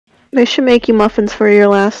They should make you muffins for your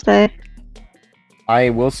last day. I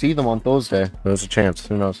will see them on Thursday. There's a chance.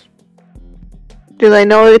 Who knows? Do they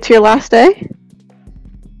know it's your last day?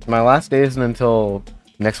 My last day isn't until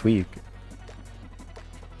next week.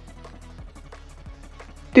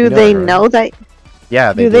 Do they know that?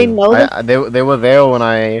 Yeah, they do. They know that? They were there when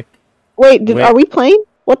I... Wait, are we playing?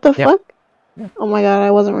 What the Yeah. fuck? Yeah. Oh my god,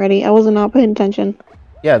 I wasn't ready. I was not paying attention.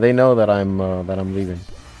 Yeah, they know that I'm leaving.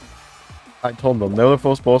 I told them. They were the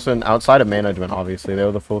first person outside of management, obviously. They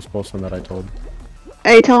were the first person that I told.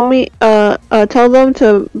 Hey, tell them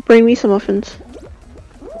to bring me some muffins.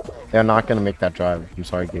 They're not gonna make that drive. I'm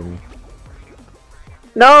sorry, Gaby.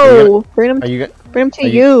 No! Bring them to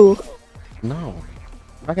you. No.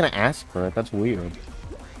 I'm not gonna ask for it. That's weird.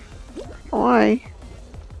 Why?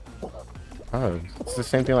 Oh, it's the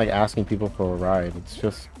same thing like asking people for a ride. It's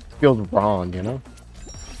just it feels wrong, you know?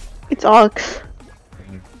 It's ox.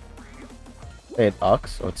 Hey, it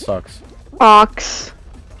ucks or it sucks? Ox.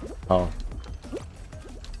 Oh.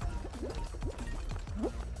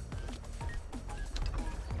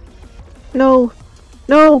 No.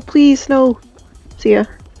 No, please, no. See ya.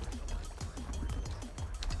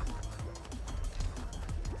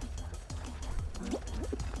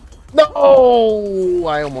 No!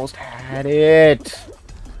 I almost had it.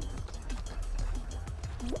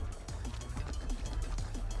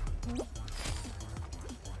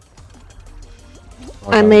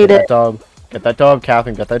 Oh, I made it. Get that dub,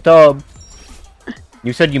 Catherine. Get that dub.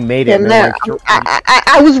 You said you made it. And there.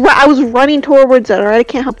 I was running towards it. Alright, I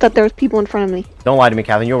can't help that there's people in front of me. Don't lie to me,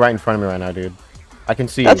 Catherine. You're right in front of me right now, dude. I can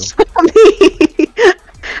see That's you. not me.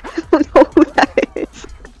 I don't know who that is.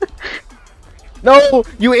 No,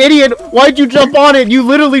 you idiot! Why'd you jump on it? You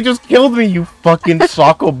literally just killed me, you fucking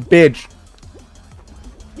socko bitch.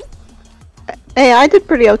 Hey, I did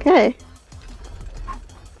pretty okay.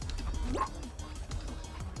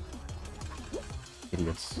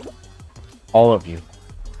 Idiots. All of you.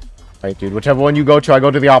 Right, dude. Whichever one you go to, I go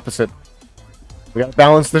to the opposite. We gotta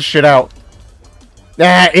balance this shit out.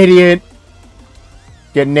 Ah, idiot!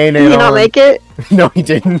 Get nay-nay on. Did he not make it? No, he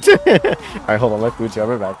didn't. Alright, hold on. Let's boot you. I'll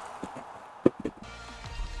be back.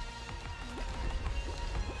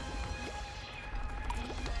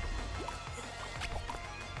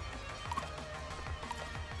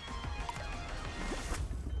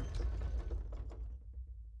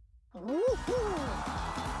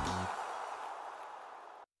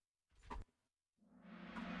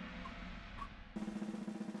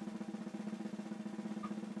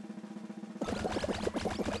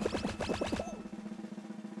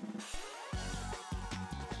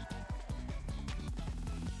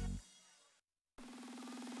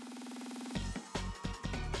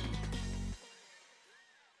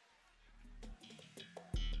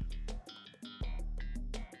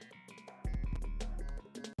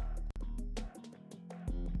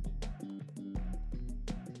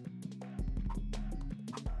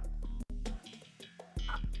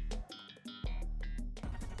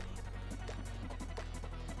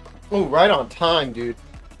 Oh, right on time, dude.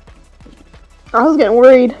 I was getting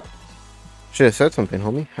worried. Should have said something,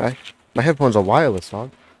 homie. My headphones are wireless, dog.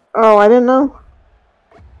 Oh, I didn't know.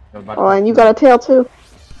 Oh, and you got a tail too.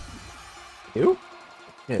 You?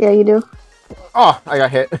 Yeah, you do. Oh, I got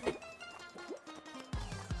hit.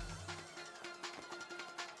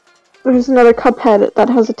 There's another Cuphead that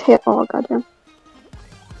has a tail. Oh, goddamn.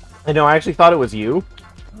 I know, I actually thought it was you.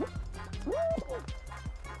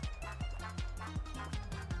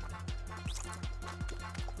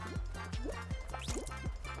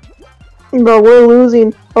 Bro, we're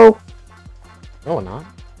losing. Oh. No, we're not.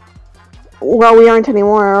 Well, we aren't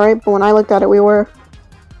anymore, alright? But when I looked at it, we were.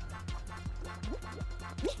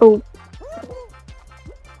 Oh.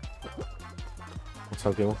 What's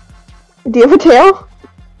up, Gil? Do you have a tail?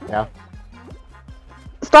 Yeah.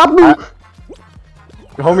 Stop me!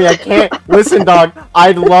 Homie, I can't. Listen, dog.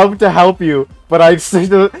 I'd love to help you, but it's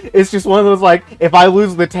just one of those like, if I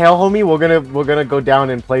lose the tail, homie, we're gonna go down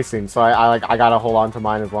in placing. So I gotta hold on to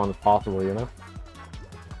mine as long as possible, you know.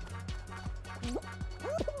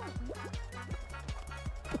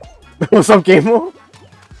 What's up, Game Mode?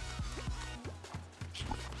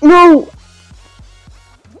 No!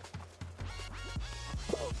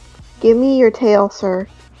 Give me your tail, sir.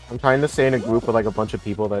 I'm trying to stay in a group with like a bunch of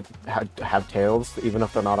people that have tails, even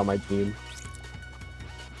if they're not on my team.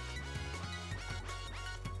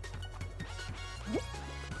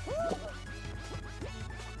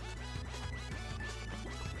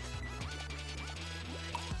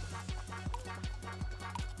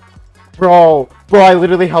 Bro, I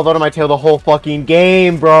literally held on to my tail the whole fucking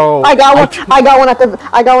game, bro. I got one. I got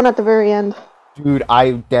one at the very end. Dude,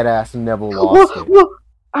 I deadass never lost it. Whoa.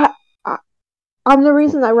 I'm the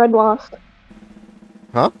reason that Red lost.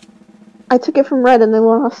 Huh? I took it from Red and they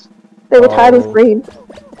lost. They were tied with Green.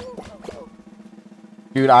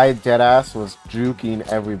 Dude, I deadass was juking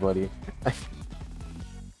everybody.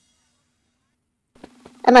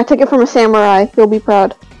 And I took it from a Samurai. He'll be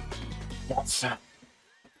proud. That's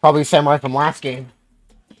probably Samurai from last game.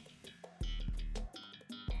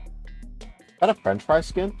 Is that a French fry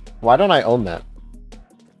skin? Why don't I own that?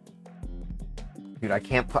 Dude, I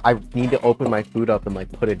can't put. I need to open my food up and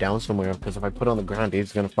like put it down somewhere because if I put it on the ground,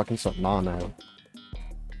 Dave's gonna fucking start gnawing at it.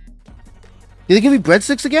 Did they give me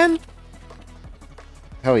breadsticks again?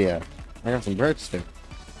 Hell yeah. I got some breadsticks.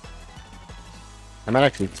 I might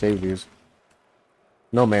actually save these.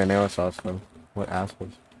 No marinara sauce though. What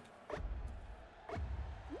assholes.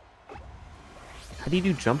 How do you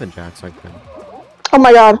do jumping jacks like that? Oh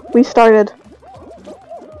my god, we started.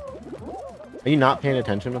 Are you not paying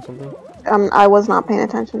attention or something? I was not paying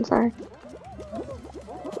attention, sorry.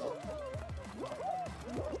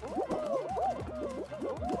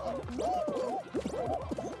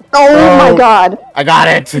 Oh my god! I got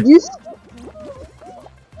it! Did you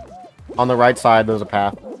On the right side, there's a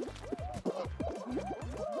path.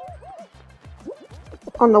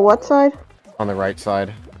 On the what side? On the right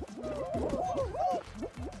side.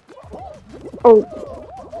 Oh.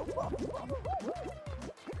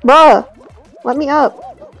 Bruh! Let me up.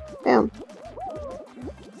 Damn.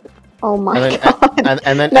 Oh my god.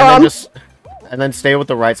 And then stay with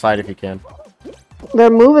the right side if you can.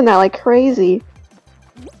 They're moving that like crazy.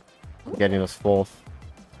 Getting us full.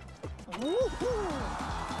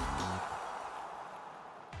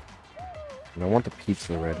 I want the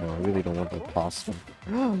pizza right now. I really don't want the pasta.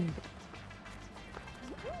 I'm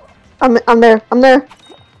there. I'm there.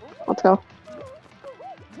 Let's go.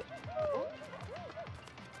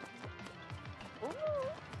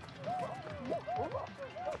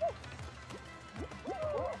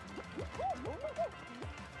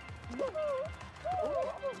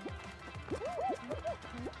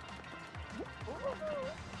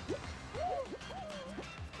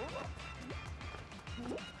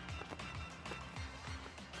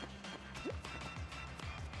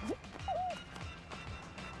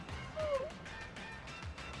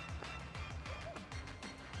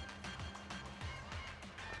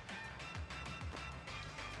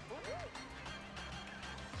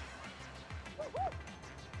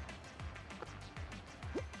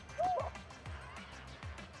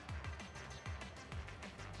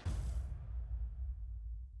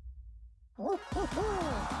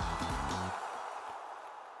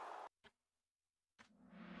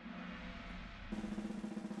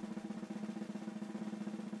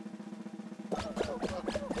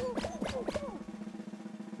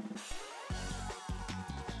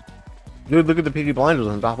 Dude, look at the Peaky Blinders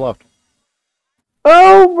on the top left.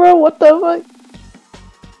 Oh, bro, what the fuck?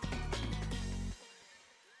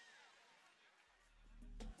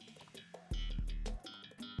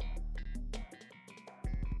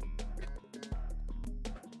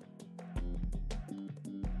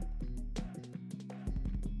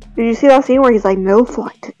 Did you see that scene where he's like, no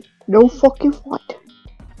fight. No fucking fight.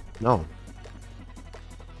 No.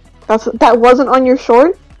 That wasn't on your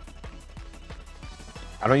short?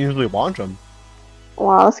 I don't usually watch them.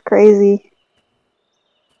 Wow, that's crazy.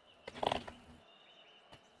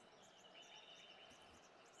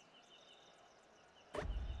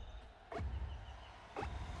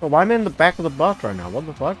 Oh, why am I in the back of the bus right now? What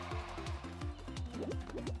the fuck?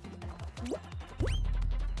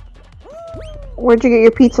 Where'd you get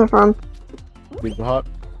your pizza from? Pizza Hut.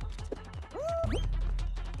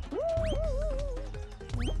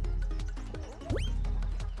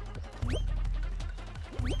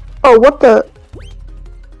 Oh, what the?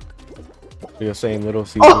 You're saying Little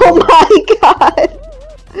Caesars. Oh my god!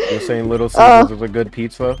 You're saying Little Caesars is a good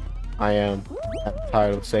pizza? I am. I'm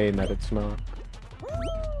tired of saying that it's not.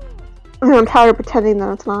 I'm tired of pretending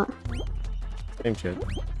that it's not. Same shit.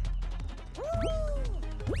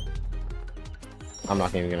 I'm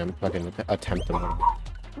not even gonna fucking attempt to know.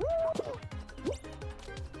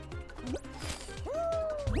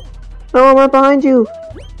 No, I'm right behind you.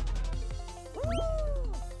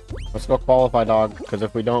 Let's go qualify, dog, because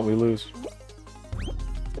if we don't, we lose.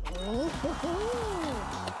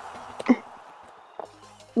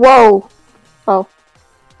 Whoa. Oh.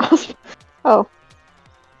 Oh.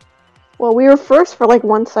 Well, we were first for like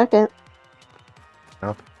 1 second.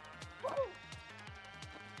 No.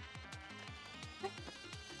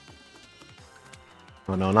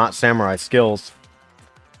 Oh no, not samurai skills.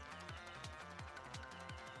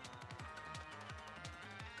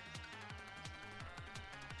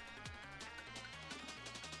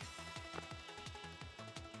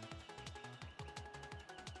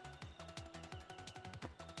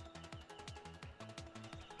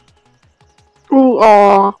 Ooh,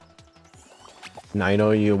 aw. Now you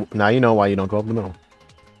know you. Now you know why you don't go up the middle.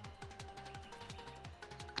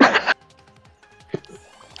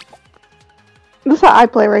 This is how I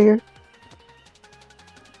play right here.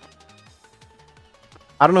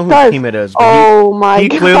 I don't know whose Guys, team it is, but oh my he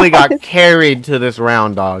god. clearly got carried to this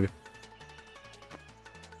round, dog.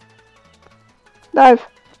 Dive.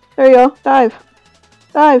 There you go. Dive.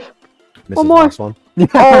 Dive. This One is more. the last one.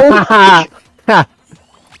 Oh.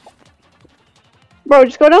 Bro,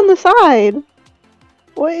 just go down the side.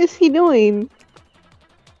 What is he doing?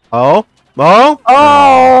 Oh? Oh?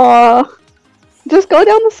 Oh. Just go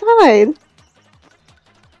down the side.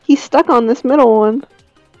 He's stuck on this middle one.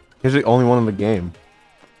 He's the only one in the game.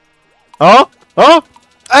 Oh? Oh?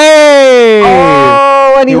 Hey!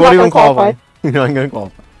 Oh, and He he's won't not even gonna qualify. qualify. He's not gonna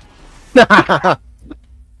qualify.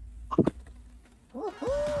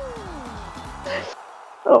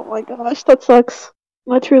 Oh my gosh, that sucks.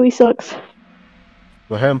 That truly sucks.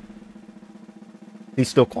 For him. He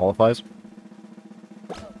still qualifies.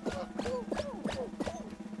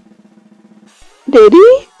 Did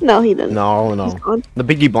he? No, he didn't. No, no. He's gone. The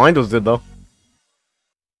Peaky Blinders did, though.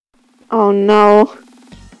 Oh no.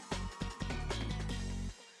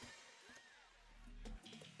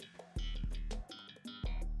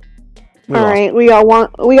 We lost. Alright, we got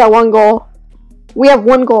one goal. We have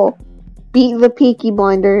one goal. Beat the Peaky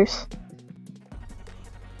Blinders.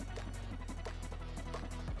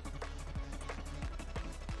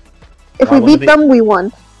 If Why we wouldn't beat it them, we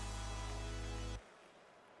won.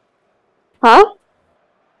 Huh?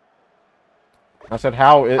 I said,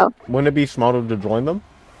 how? Oh. Wouldn't it be smarter to join them?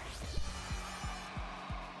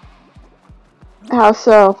 How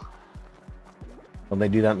so? When they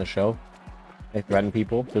do that in the show? They threaten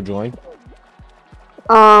people to join?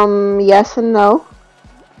 Yes and no.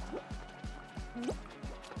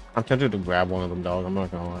 I'm tempted to grab one of them, dog. I'm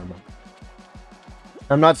not gonna lie.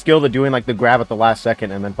 I'm not skilled at doing, like, the grab at the last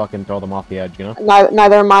second and then fucking throw them off the edge, you know?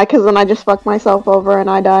 Neither am I, because then I just fuck myself over and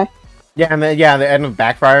I die. Yeah, and then, yeah, they end up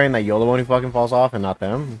backfiring that you're the one who fucking falls off and not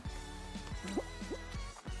them.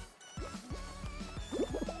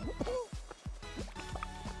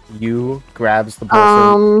 You grabs the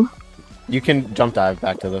person. You can jump dive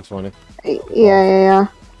back to this one. Yeah.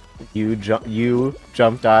 You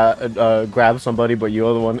jump dive, grab somebody, but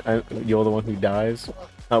you're the one who dies.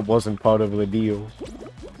 That wasn't part of the deal.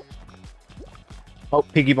 Oh,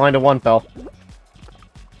 Peaky Blinder 1 fell.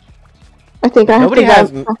 I think I have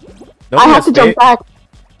to I have to jump back.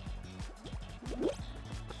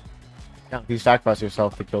 Yeah, you sacrifice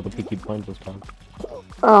yourself to kill the Peaky Blinders, dog.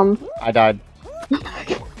 I died.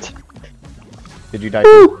 Did you die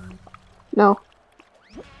too? No.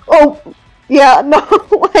 Oh! Yeah, no,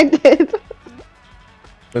 I did.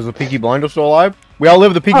 Is the Peaky Blinder still alive? We all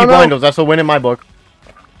live the Peaky Blinders, that's a win in my book.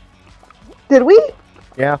 Did we?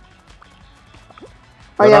 Yeah.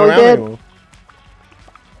 Oh yeah, we did. Anymore.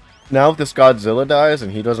 Now if this Godzilla dies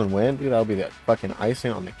and he doesn't win, dude, that'll be that fucking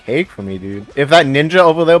icing on the cake for me, dude. If that ninja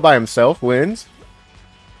over there by himself wins...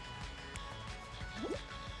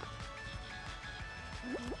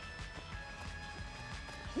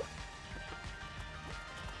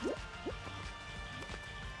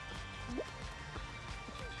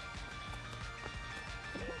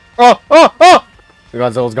 Oh! Oh! Oh! The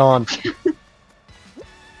Godzilla's gone.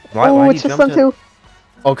 Why it's just them two.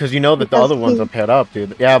 Oh, because you know that the other ones are paired up,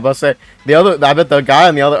 dude. Yeah, but say I bet the guy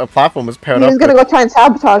on the other platform is paired up. He was gonna go try and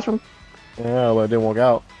sabotage him. Yeah, but it didn't work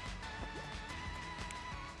out.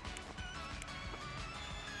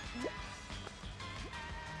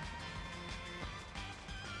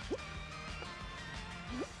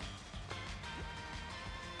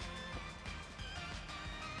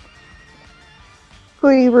 Who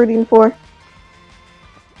are you rooting for?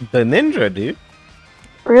 The ninja, dude.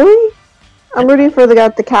 Really? I'm rooting for the guy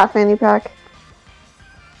with the cat fanny pack.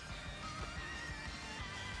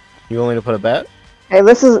 You want me to put a bet? Hey,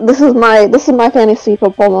 this is my fantasy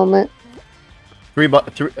football moment.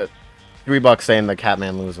 $3 saying the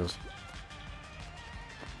Catman loses.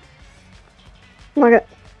 Oh my god!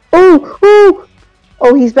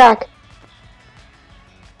 Oh, he's back.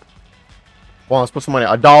 Well, let's put some money.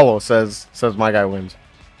 $1 says my guy wins.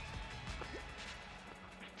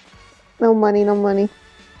 No money, no money.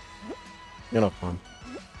 You're not fun.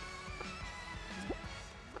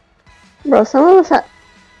 Bro, some of us have...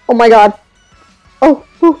 Oh my god. Oh,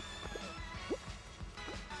 ooh.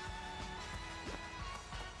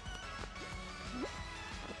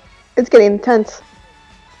 It's getting intense.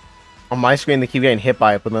 On my screen, they keep getting hit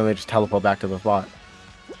by it, but then they just teleport back to the spot.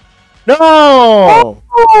 No! Oh,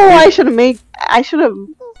 I should have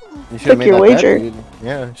took your wager. Bet,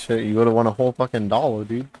 yeah, shit, you would have won a whole fucking dollar,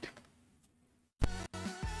 dude.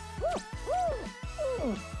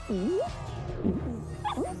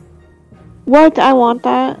 What? I want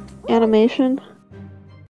that animation.